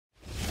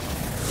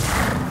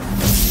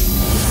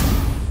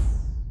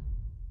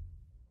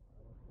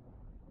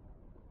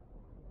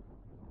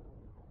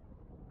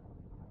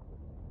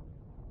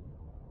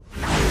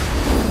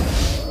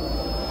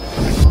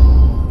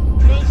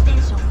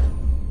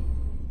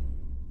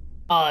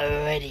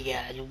Alrighty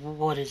guys,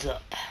 what is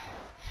up?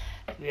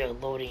 We are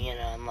loading in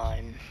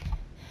online.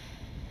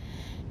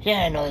 Yeah,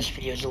 I know this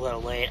video is a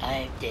little late.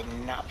 I did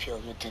not feel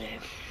good today.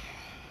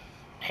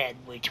 Had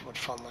way too much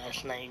fun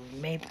last night.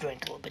 Maybe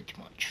drank a little bit too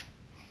much.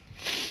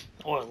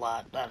 Or a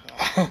lot, I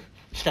don't know.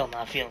 Still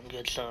not feeling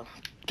good, so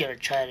gonna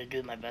try to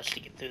do my best to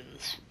get through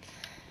this.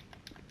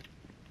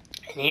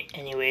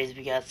 Anyways,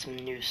 we got some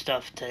new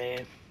stuff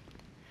today.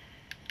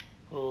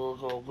 We'll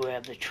go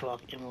grab the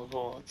truck and we'll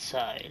go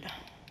outside.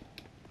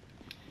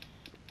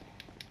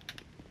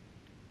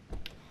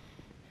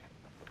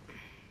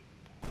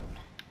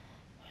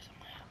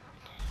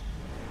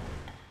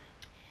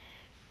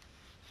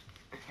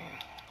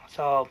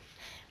 So,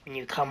 when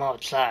you come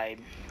outside,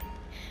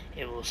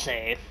 it will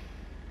say,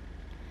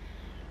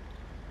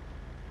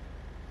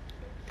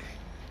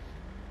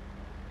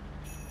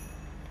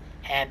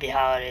 Happy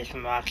Holidays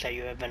from Rockstar.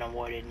 You have been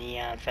awarded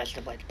Neon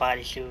Festive Lights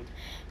Bodysuit,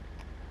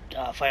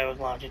 Firework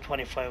Launcher,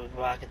 20 Firework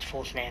Rockets,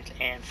 full snacks,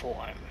 and full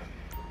armor.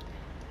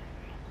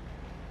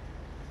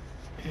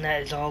 And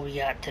that is all we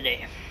got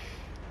today.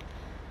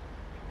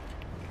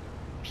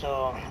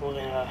 So, we're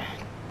gonna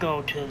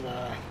go to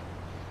the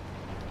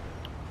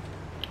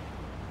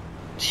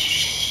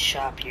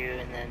shop here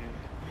and then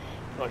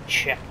go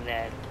check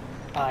that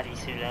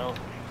bodysuit out.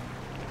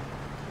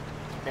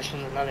 This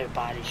was another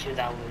bodysuit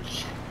that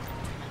was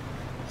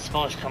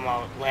supposed to come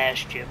out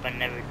last year but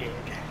never did.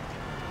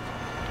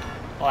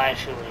 Well,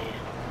 actually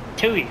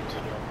 2 years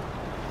ago,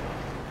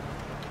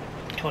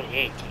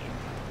 2018.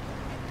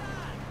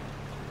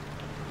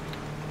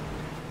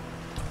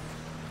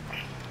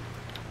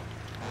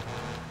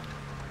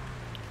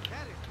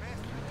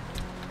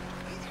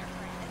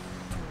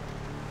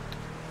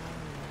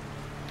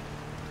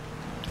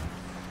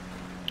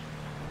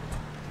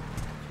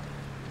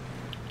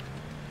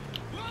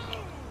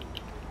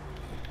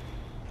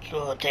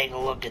 So we'll take a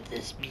look at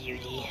this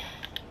beauty.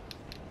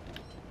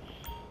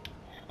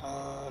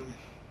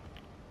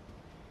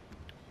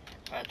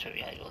 That's where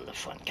we gotta go to the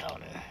front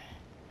counter.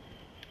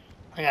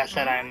 Like I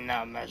said, I'm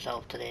not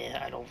myself today.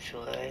 I don't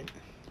feel right.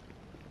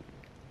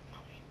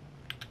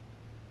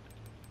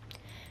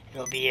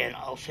 It'll be in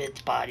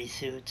outfits,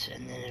 bodysuits,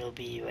 and then it'll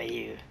be right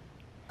here.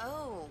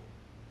 Oh.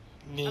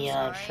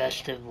 Neon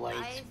Festive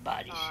Lights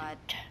bodysuit.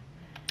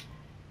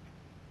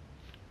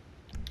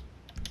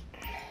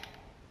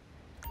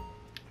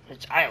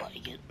 I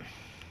like it.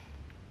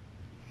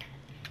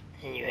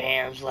 And your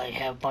hands like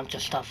have a bunch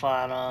of stuff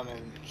on them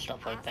and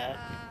stuff like that.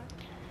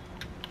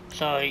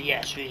 So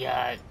yes, we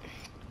got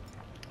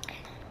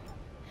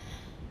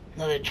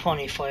another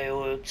 20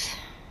 fireworks.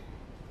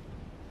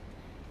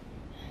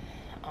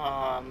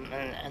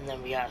 And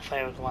then we got a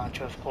firework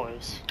launcher, of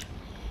course.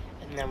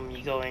 And then when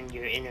you go in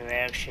your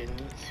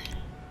interactions,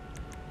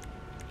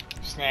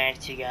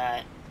 snacks, you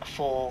got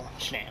full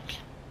snacks.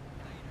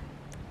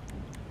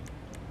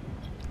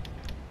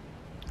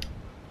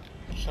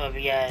 So if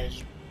you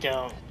guys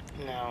don't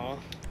know,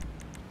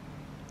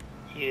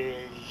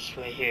 here's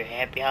right here,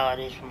 Happy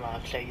Holidays from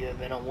Rockstar. You have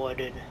been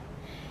awarded Neon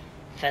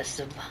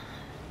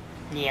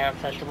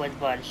Festive Lights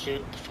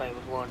bodysuit, the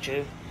firework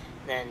launcher,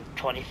 then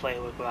 20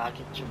 firework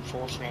rockets and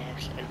full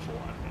snacks and full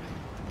armor.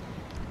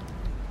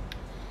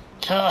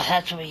 So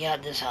that's what we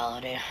got this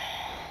holiday.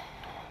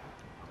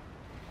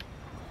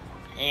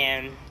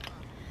 And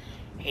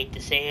hate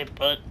to say it,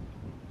 but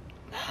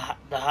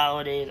the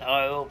holidays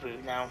are over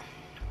now.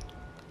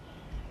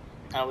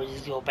 Now we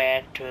just go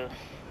back to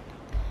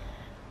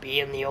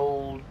being the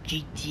old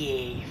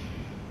GTA.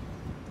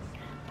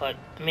 But,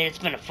 I mean, it's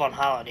been a fun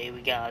holiday.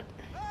 We got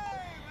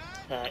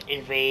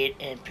Invade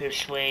and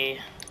Persuade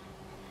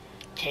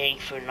tank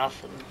for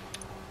nothing.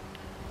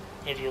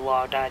 If you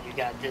logged on, you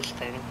got this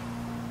thing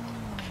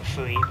for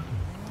free.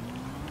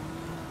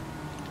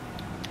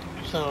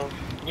 So,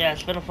 yeah,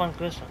 it's been a fun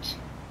Christmas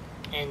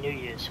and New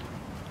Year's.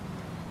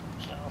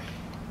 So,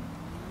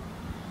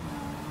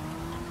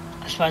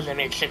 I suppose I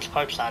made 6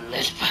 parts out of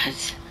this,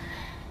 but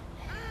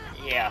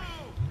yeah.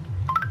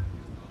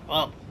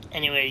 Well,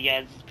 anyway,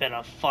 guys, it's been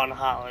a fun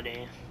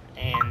holiday,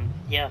 and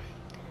yeah,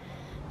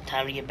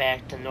 time to get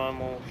back to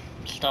normal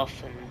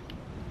stuff and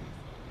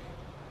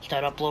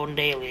start uploading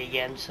daily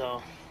again.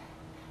 So,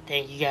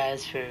 thank you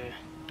guys for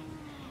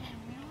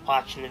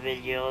watching the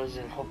videos,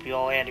 and hope you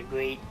all had a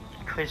great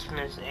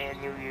Christmas and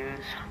New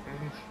Year's.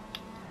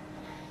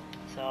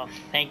 So,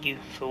 thank you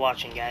for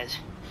watching, guys.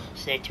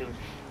 Stay tuned.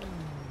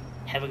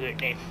 Have a great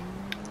day.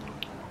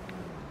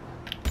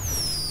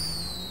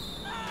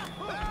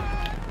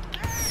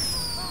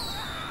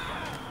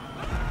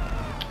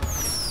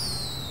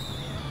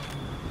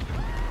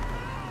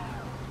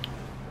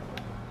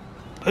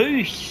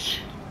 Peace.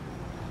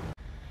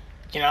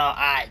 You know,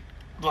 I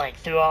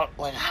throughout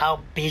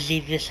how busy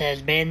this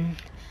has been,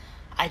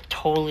 I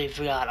totally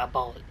forgot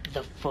about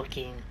the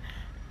fucking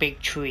big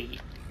tree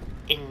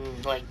in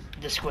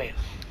the square.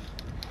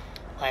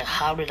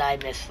 How did I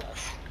miss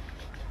this?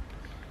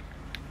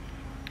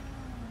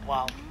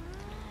 Wow.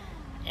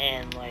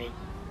 And I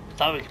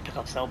thought we could pick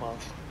up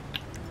snowballs.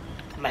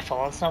 Am I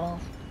falling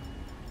snowballs?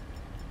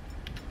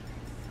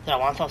 Did I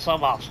want some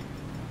snowballs?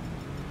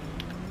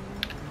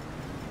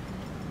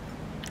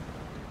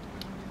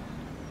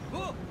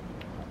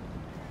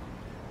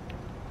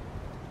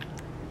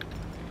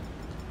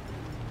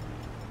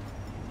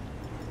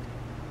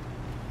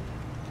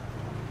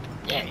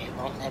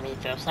 let me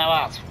throw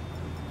snowballs.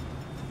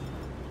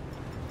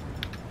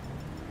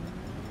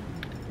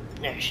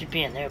 There, it should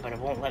be in there, but it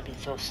won't let me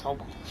throw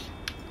snowballs.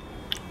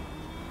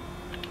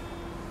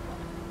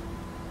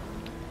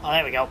 Oh,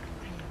 there we go.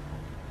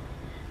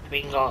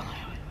 We can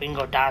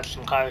go dodge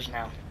some cars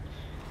now.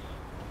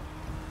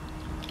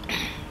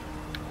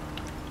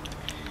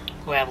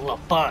 We'll have a little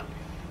fun.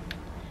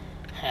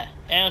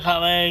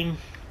 Incoming!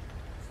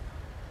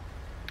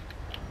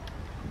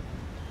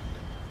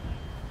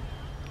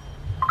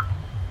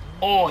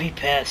 Oh, he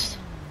pissed.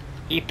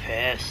 He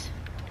pissed.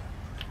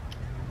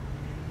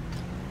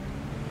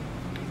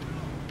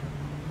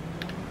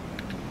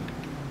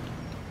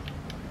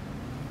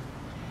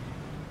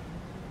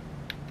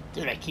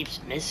 Dude, I keeps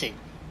missing.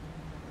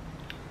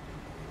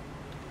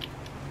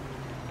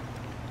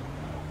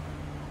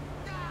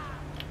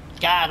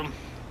 Got him.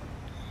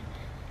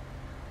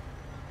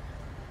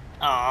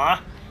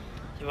 Aww.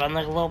 You run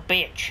like a little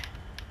bitch.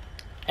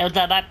 Hey, what's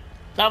up, up?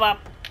 Stop up.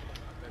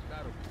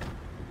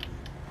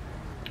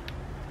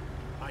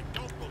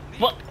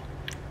 What?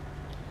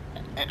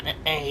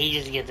 And he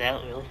just gets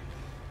out, really.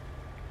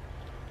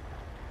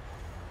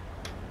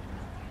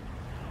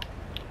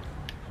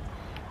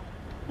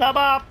 Stop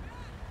up.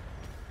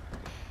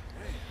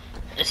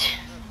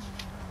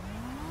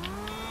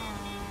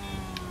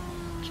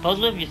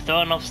 Supposedly if you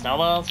throw enough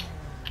snowballs,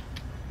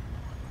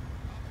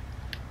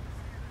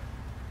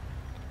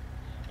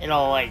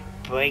 it'll like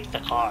break the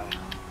car.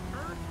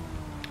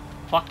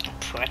 Fucking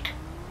prick.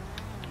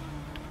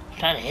 I'm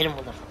trying to hit him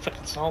with a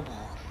freaking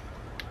snowball.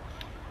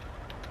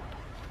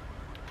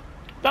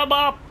 Stop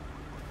up!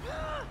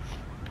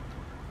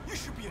 You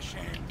should be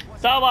ashamed.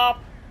 Stop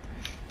up!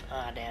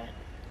 Ah, damn it.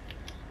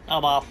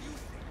 Snowball.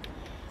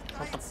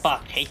 What the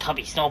fuck? Hey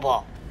Tubby,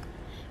 snowball.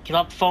 Get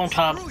off the phone,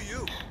 Tub.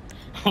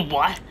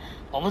 What?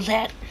 What was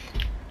that?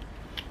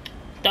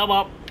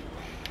 Double.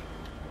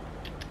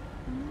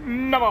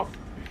 Double.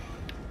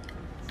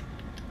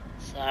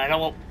 Sorry,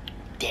 double.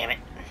 Damn it.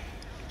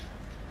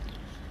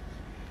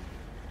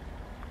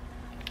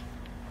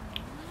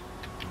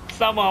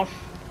 Double.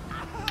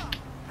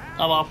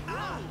 Double.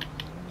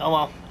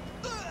 Double.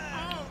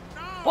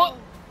 What?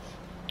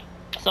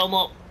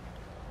 Double.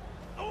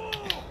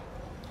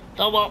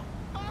 Double.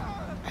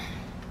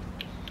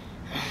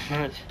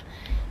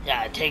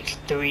 Yeah, it takes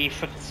 3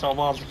 freaking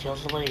snowballs to kill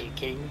somebody. Are you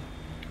kidding me?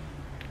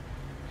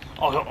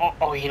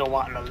 Oh, he don't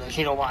want none of this.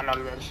 He don't want none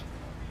of this.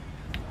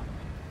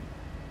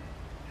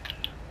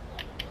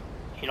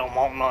 He don't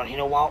want none. He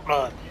don't want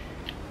none.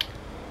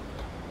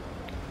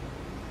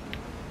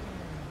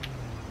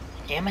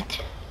 Damn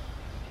it.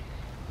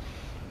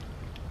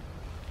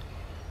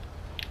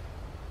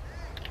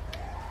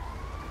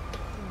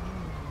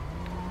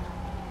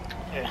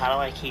 Dude, how do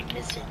I keep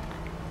missing?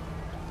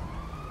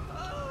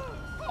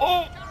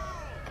 Oh!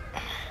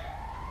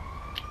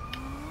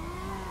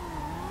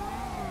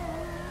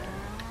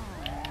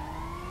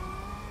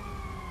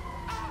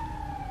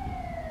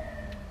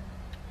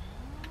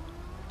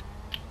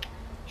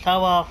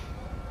 Snowball.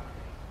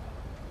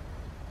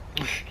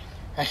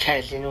 That guy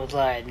didn't was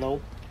like,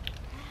 nope.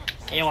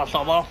 Hey, you want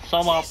snowball?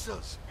 Snowball.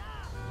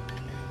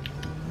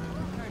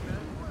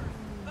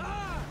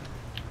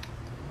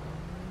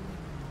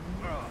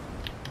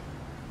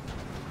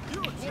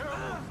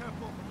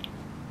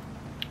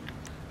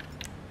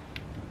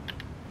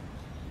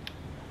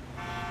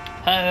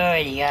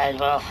 Alrighty guys,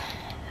 well,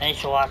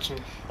 thanks for watching.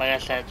 Like I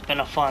said, it's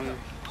been a fun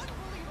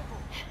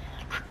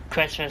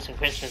Christmas and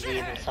Christmas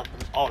Eve and stuff.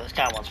 Oh, this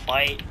guy wants to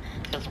fight.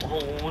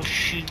 Oh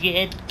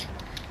shit.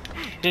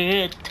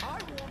 Shit.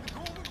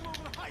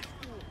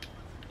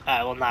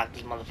 Alright, we'll knock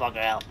this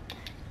motherfucker out.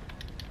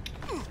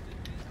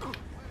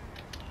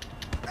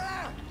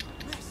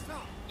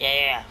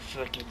 Yeah,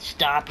 freaking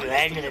stop your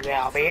head to the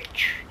ground,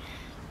 bitch.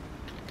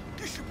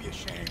 You should be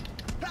ashamed.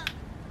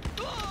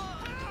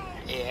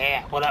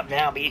 Yeah, what up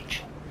now,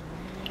 bitch?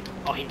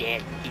 Oh, he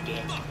did. He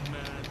did.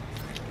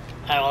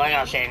 Alright, well, like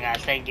I was saying,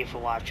 guys, thank you for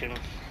watching.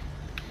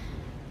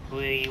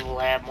 We will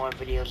have more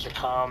videos to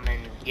come,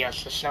 and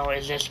yes, the snow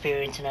is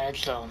disappearing tonight,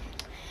 so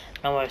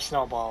no more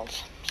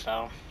snowballs.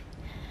 So,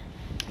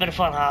 it's been a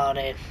fun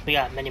holiday. We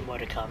got many more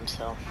to come,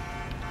 so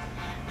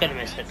couldn't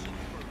miss it.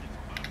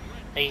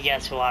 Thank you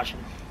guys for watching.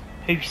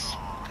 Peace.